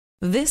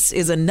This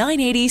is a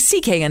 980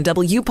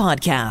 CKNW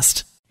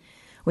podcast.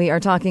 We are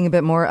talking a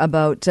bit more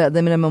about the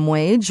minimum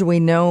wage. We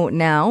know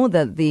now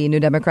that the New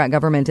Democrat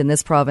government in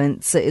this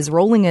province is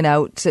rolling it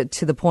out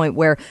to the point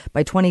where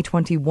by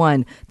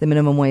 2021, the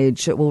minimum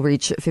wage will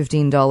reach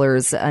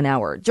 $15 an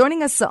hour.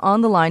 Joining us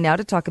on the line now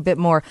to talk a bit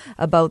more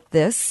about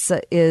this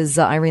is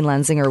Irene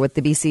Lanzinger with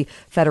the BC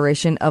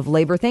Federation of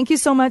Labour. Thank you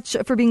so much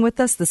for being with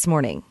us this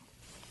morning.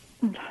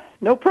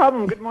 No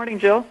problem. Good morning,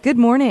 Jill. Good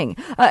morning.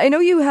 I know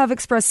you have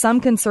expressed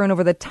some concern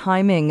over the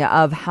timing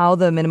of how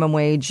the minimum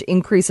wage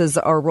increases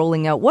are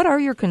rolling out. What are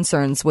your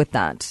concerns with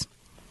that?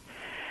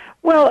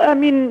 Well, I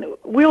mean,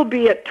 we'll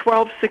be at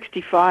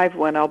 $12.65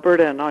 when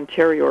Alberta and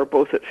Ontario are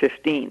both at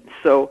 15.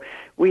 So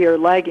we are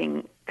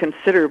lagging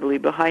considerably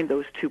behind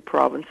those two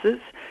provinces,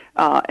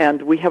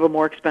 and we have a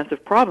more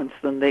expensive province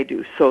than they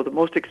do. So the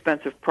most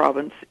expensive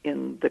province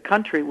in the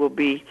country will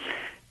be,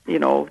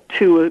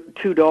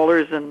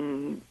 $2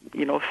 and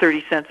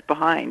 30 cents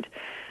behind.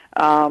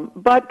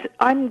 But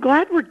I'm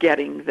glad we're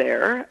getting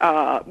there.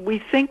 We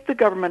think the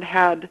government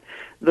had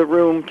the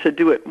room to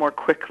do it more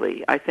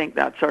quickly. I think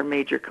that's our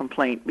major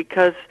complaint,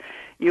 because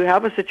you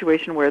have a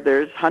situation where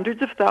there's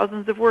hundreds of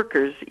thousands of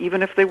workers,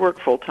 even if they work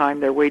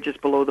full-time, their wages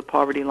below the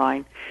poverty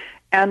line.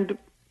 And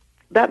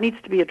that needs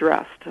to be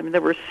addressed. I mean,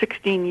 there were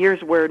 16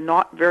 years where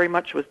not very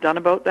much was done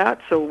about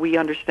that, so we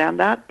understand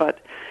that, but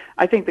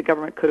I think the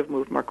government could have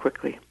moved more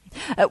quickly.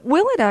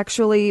 Will it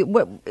actually,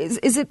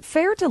 is it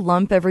fair to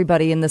lump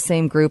everybody in the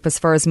same group as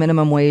far as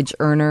minimum wage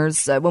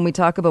earners when we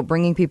talk about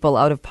bringing people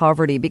out of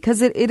poverty?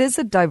 Because it is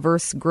a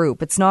diverse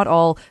group. It's not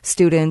all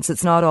students.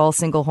 It's not all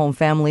single home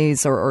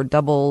families or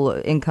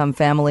double income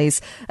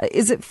families.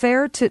 Is it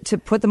fair to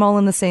put them all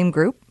in the same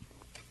group?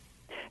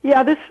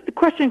 Yeah, this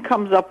question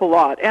comes up a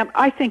lot, and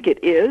I think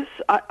it is.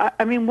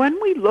 I mean, when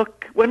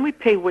we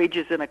pay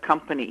wages in a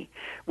company,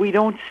 we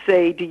don't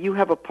say, do you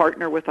have a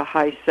partner with a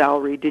high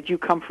salary? Did you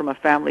come from a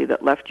family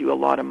that left you a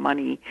lot of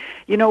money?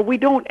 We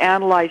don't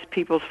analyze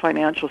people's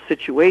financial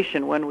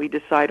situation when we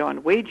decide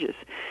on wages.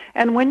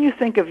 And when you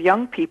think of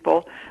young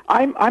people,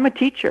 I'm a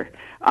teacher.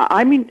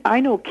 I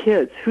know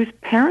kids whose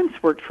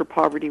parents worked for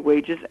poverty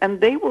wages,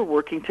 and they were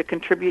working to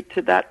contribute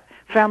to that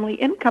family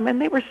income,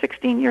 and they were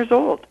 16 years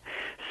old.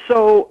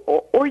 So,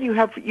 or you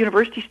have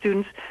university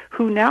students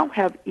who now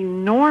have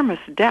enormous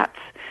debts.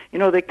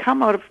 They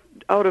come out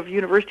of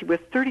university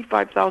with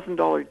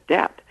 $35,000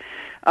 debt.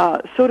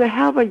 So to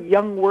have a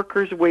young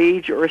worker's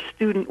wage or a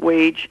student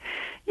wage,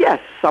 yes,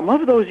 some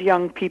of those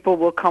young people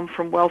will come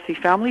from wealthy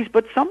families,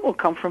 but some will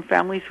come from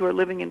families who are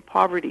living in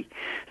poverty.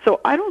 So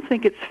I don't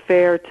think it's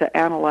fair to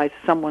analyze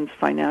someone's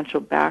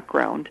financial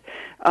background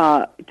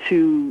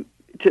to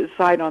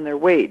decide on their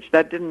wage.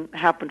 That didn't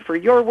happen for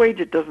your wage.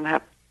 It doesn't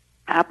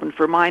happen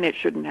for mine. It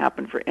shouldn't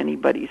happen for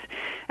anybody's.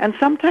 And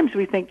sometimes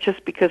we think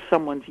just because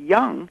someone's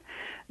young,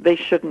 they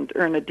shouldn't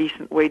earn a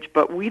decent wage,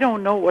 but we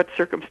don't know what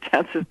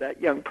circumstances that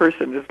young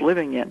person is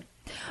living in.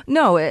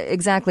 No,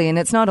 exactly. And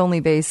it's not only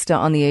based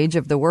on the age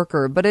of the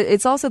worker, but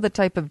it's also the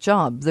type of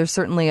job. There's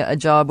certainly a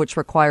job which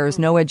requires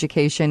no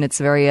education. It's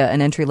very an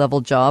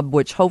entry-level job,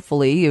 which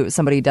hopefully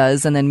somebody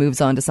does and then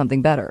moves on to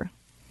something better.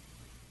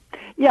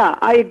 Yeah,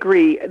 I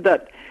agree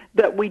that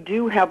we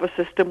do have a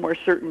system where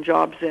certain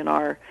jobs in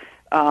our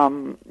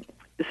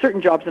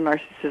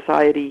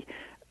society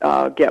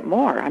get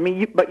more. I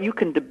mean, but you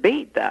can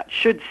debate that.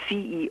 Should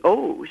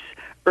CEOs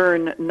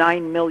earn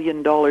 $9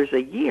 million a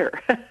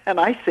year? And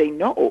I say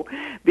no,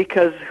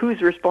 because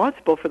who's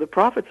responsible for the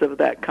profits of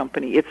that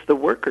company? It's the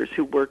workers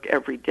who work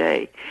every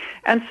day.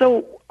 And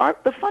so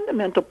the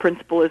fundamental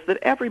principle is that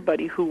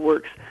everybody who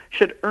works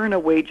should earn a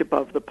wage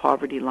above the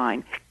poverty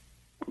line.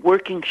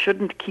 Working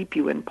shouldn't keep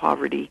you in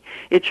poverty.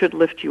 It should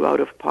lift you out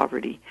of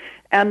poverty.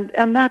 And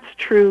that's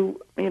true,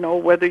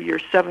 whether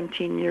you're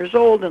 17 years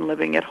old and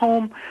living at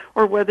home,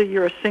 or whether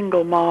you're a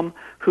single mom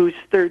who's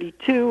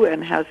 32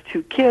 and has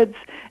 2 kids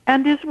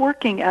and is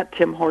working at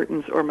Tim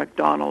Hortons or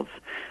McDonald's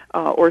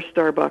or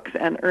Starbucks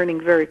and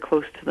earning very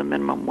close to the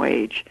minimum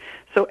wage.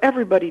 So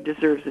everybody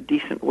deserves a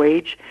decent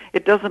wage.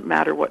 It doesn't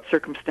matter what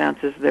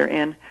circumstances they're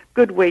in.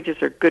 Good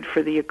wages are good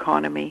for the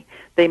economy.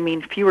 They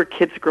mean fewer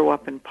kids grow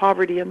up in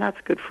poverty, and that's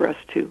good for us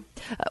too.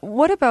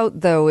 What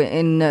about, though,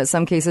 in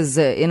some cases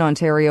in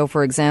Ontario,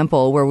 for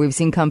example, where we've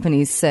seen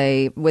companies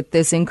say, with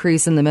this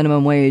increase in the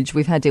minimum wage,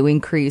 we've had to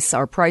increase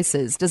our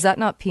prices. Does that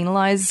not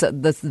penalize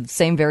the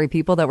same very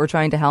people that we're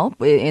trying to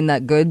help in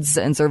that goods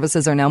and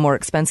services are now more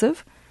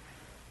expensive?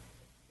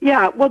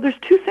 Yeah, well, there's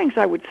 2 things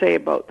I would say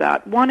about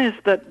that. One is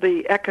that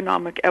the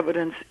economic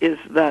evidence is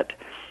that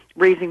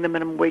raising the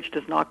minimum wage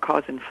does not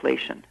cause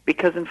inflation,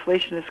 because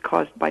inflation is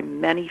caused by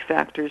many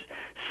factors.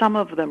 Some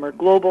of them are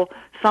global,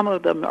 some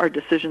of them are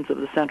decisions of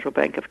the Central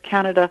Bank of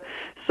Canada.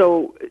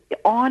 So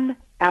on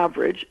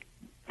average,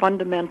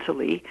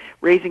 fundamentally,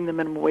 raising the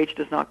minimum wage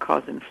does not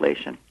cause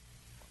inflation.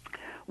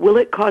 Will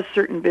it cause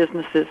certain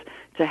businesses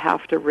to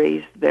have to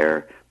raise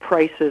their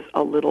prices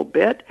a little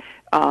bit?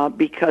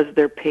 because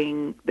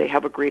they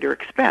have a greater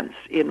expense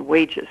in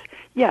wages.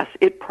 Yes,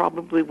 it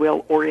probably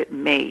will, or it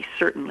may,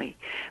 certainly.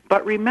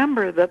 But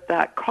remember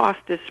that cost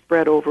is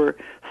spread over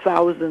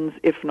thousands,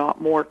 if not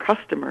more,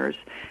 customers,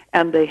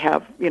 and they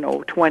have,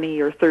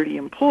 20 or 30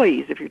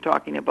 employees if you're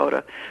talking about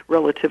a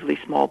relatively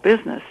small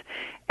business.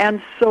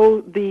 And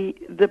so the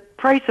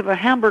price of a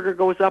hamburger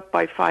goes up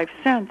by 5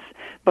 cents,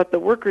 but the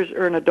workers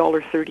earn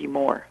 $1.30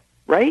 more,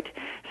 right?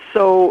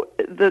 So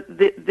that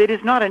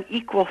is not an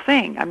equal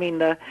thing. I mean,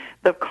 the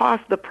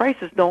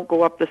prices don't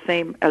go up the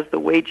same as the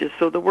wages.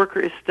 So the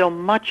worker is still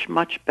much,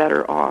 much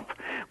better off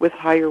with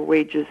higher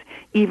wages,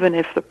 even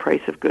if the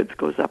price of goods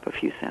goes up a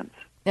few cents.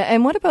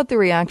 And what about the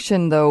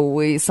reaction, though,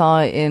 we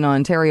saw in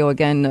Ontario,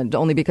 again,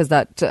 only because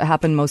that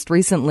happened most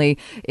recently,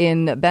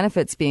 in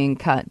benefits being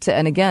cut?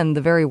 And again,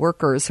 the very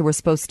workers who were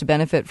supposed to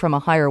benefit from a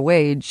higher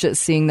wage,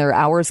 seeing their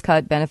hours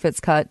cut, benefits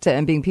cut,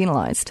 and being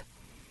penalized.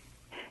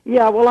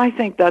 Yeah, well, I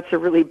think that's a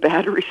really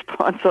bad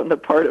response on the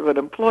part of an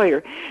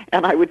employer,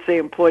 and I would say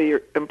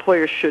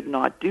employers should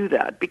not do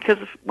that, because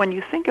when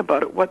you think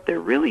about it, what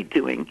they're really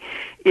doing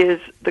is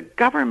the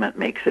government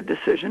makes a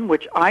decision,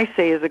 which I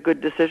say is a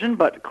good decision,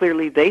 but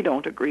clearly they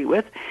don't agree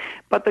with,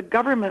 but the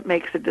government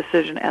makes a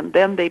decision and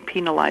then they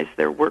penalize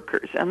their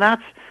workers, and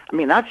that's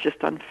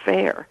just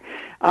unfair.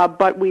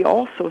 But we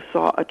also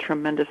saw a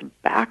tremendous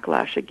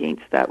backlash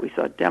against that. We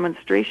saw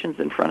demonstrations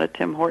in front of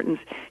Tim Hortons.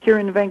 Here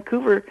in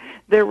Vancouver,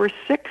 there were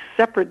 6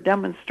 separate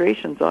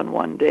demonstrations on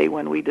one day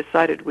when we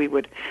decided we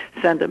would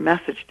send a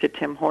message to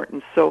Tim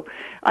Hortons. So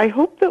I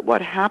hope that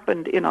what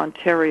happened in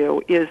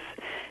Ontario is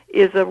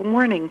a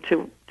warning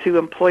to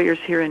employers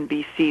here in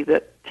BC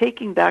that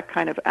taking that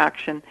kind of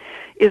action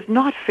is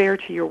not fair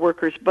to your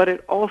workers, but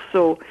it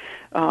also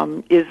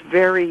is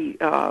very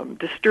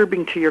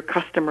disturbing to your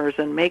customers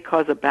and may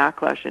cause a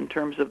backlash in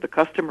terms of the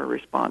customer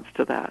response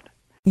to that.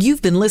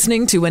 You've been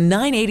listening to a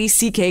 980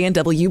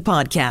 CKNW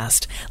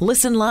podcast.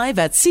 Listen live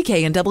at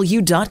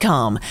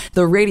cknw.com,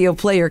 the Radio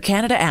Player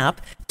Canada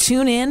app,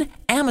 tune in,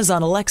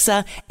 Amazon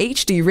Alexa,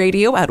 HD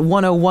Radio at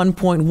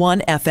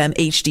 101.1 FM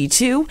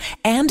HD2,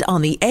 and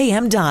on the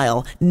AM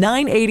dial,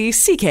 980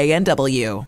 CKNW.